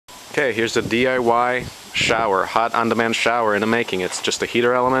Okay, here's the DIY shower, hot on-demand shower in the making. It's just a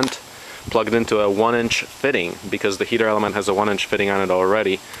heater element plugged into a 1-inch fitting. Because the heater element has a 1-inch fitting on it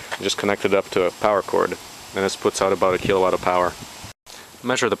already, you just connect it up to a power cord, and this puts out about a kilowatt of power.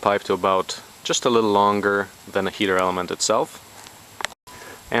 Measure the pipe to about just a little longer than the heater element itself,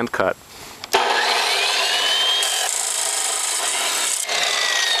 and cut.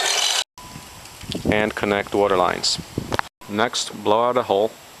 And connect water lines. Next, blow out a hole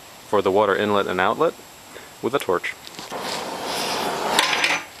for the water inlet and outlet with a torch.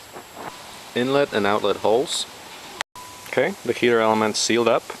 Inlet and outlet holes. Okay, the heater element sealed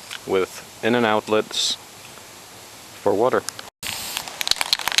up with in and outlets for water.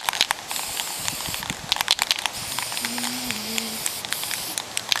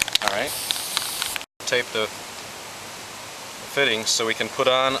 Alright, tape the fittings so we can put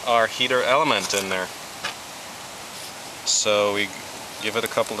on our heater element in there. So we give it a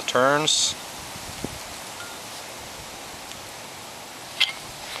couple of turns.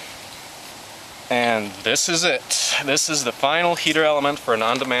 And this is it. This is the final heater element for an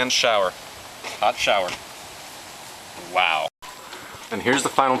on-demand shower. Hot shower. Wow. And here's the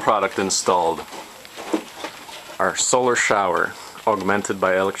final product installed. Our solar shower, augmented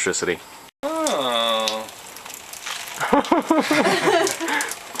by electricity. Oh.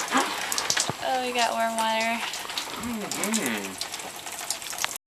 Oh, we got warm water. Mm-hmm.